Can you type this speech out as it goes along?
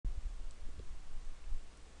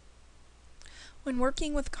When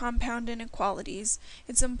working with compound inequalities,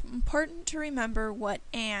 it's important to remember what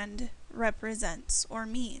 "and" represents or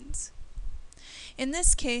means. In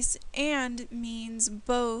this case, "and" means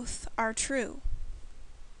both are true.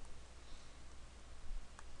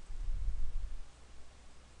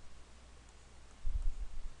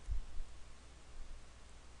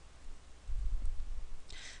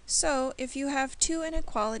 So, if you have two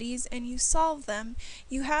inequalities and you solve them,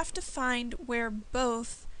 you have to find where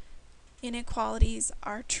both inequalities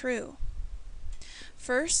are true.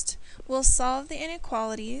 First, we'll solve the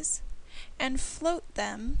inequalities and float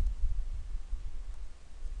them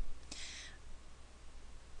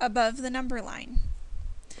above the number line.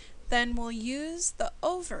 Then we'll use the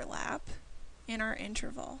overlap in our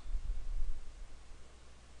interval.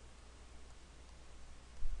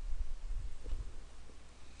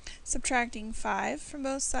 Subtracting 5 from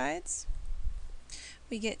both sides,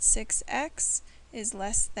 we get 6x is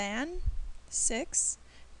less than 6.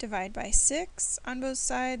 Divide by 6 on both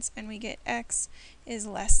sides, and we get x is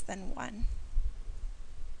less than 1.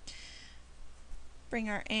 Bring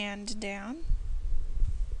our "and" down.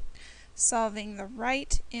 Solving the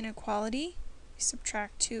right inequality, we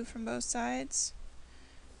subtract 2 from both sides,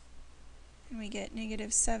 and we get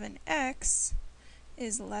negative 7x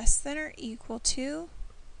is less than or equal to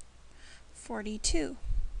 42.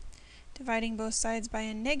 Dividing both sides by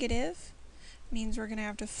a negative means we're going to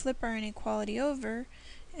have to flip our inequality over,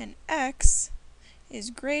 and x is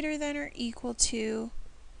greater than or equal to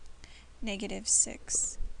negative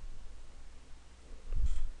 6.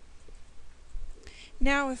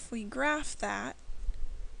 Now if we graph that,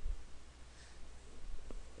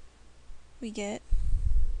 we get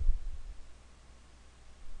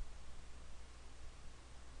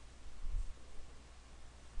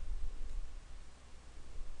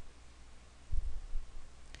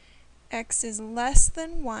x is less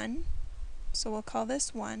than 1, so we'll call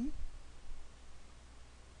this 1,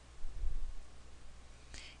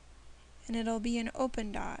 and it'll be an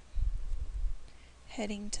open dot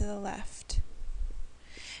heading to the left.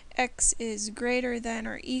 X is greater than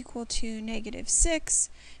or equal to negative 6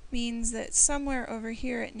 means that somewhere over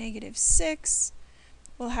here at negative 6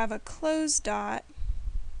 we'll have a closed dot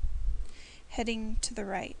heading to the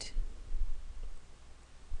right.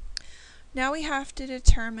 Now we have to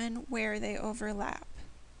determine where they overlap.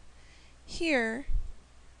 Here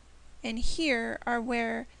and here are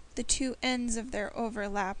where the two ends of their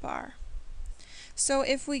overlap are. So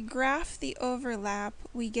if we graph the overlap,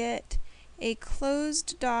 we get a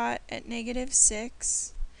closed dot at negative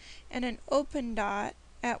 6 and an open dot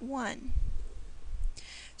at 1.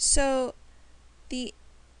 So the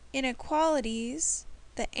inequalities,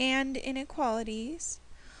 the "and" inequalities,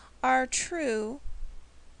 are true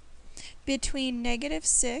between negative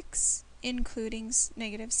 6, including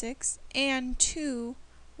negative 6, and 2,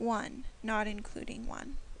 1, not including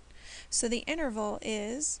 1. So the interval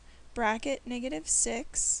is bracket negative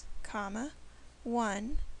 6, comma,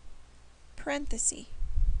 1, parenthesis.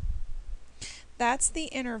 That's the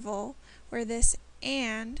interval where this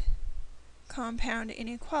 "and" compound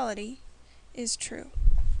inequality is true.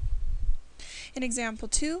 In example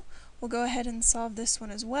 2, we'll go ahead and solve this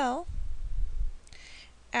one as well.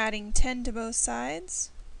 Adding 10 to both sides,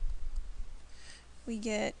 we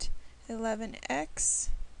get 11x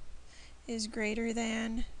is greater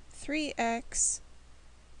than 3x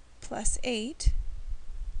plus 8.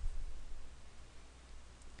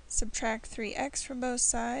 Subtract 3x from both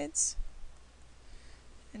sides,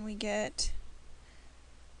 and we get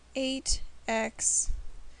 8x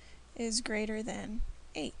is greater than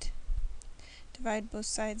 8. Divide both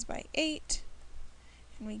sides by 8,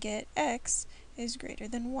 and we get x is greater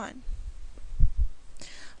than 1.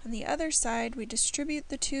 On the other side, we distribute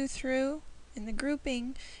the 2 through in the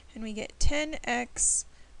grouping, and we get 10x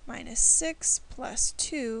minus 6 plus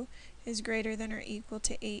 2 is greater than or equal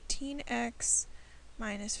to 18x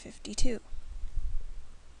minus 52.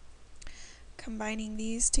 Combining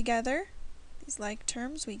these together, these like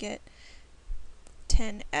terms, we get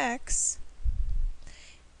 10x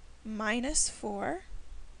minus 4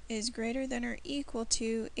 is greater than or equal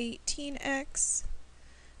to 18x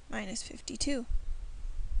minus 52.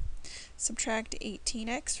 Subtract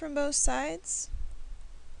 18x from both sides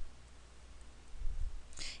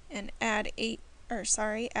and add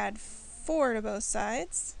 4 to both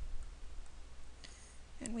sides,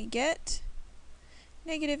 and we get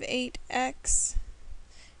negative 8x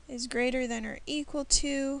is greater than or equal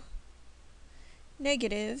to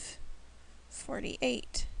negative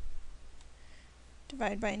 48.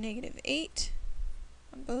 Divide by negative 8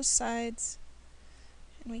 on both sides,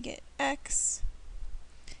 and we get x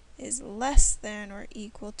is less than or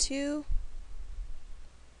equal to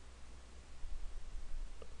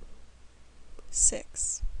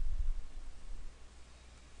 6.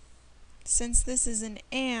 Since this is an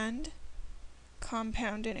AND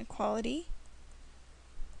compound inequality,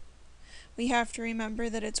 we have to remember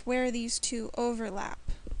that it's where these two overlap.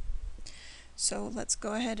 So let's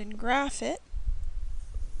go ahead and graph it.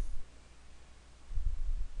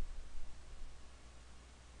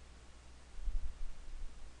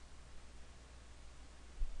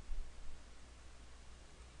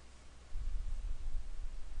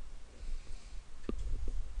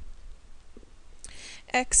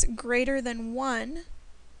 X greater than 1,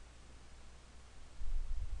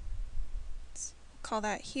 let's call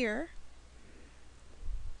that here.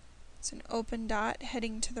 It's an open dot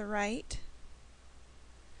heading to the right.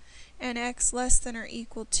 And x less than or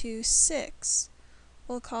equal to 6.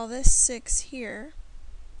 We'll call this 6 here.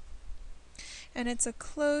 And it's a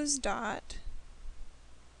closed dot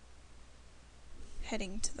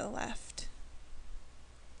heading to the left.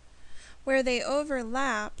 Where they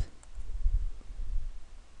overlap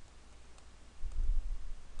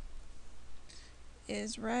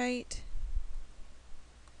is right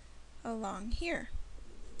along here.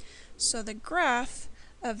 So the graph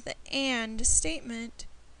of the AND statement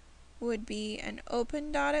would be an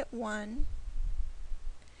open dot at 1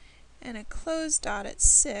 and a closed dot at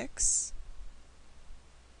 6.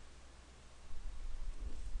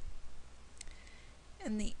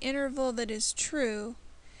 And the interval that is true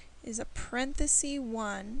is a parenthesis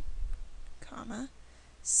 1, comma,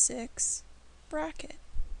 6 bracket.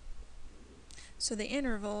 So the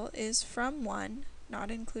interval is from 1, not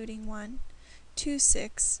including 1, to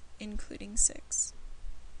 6, including 6.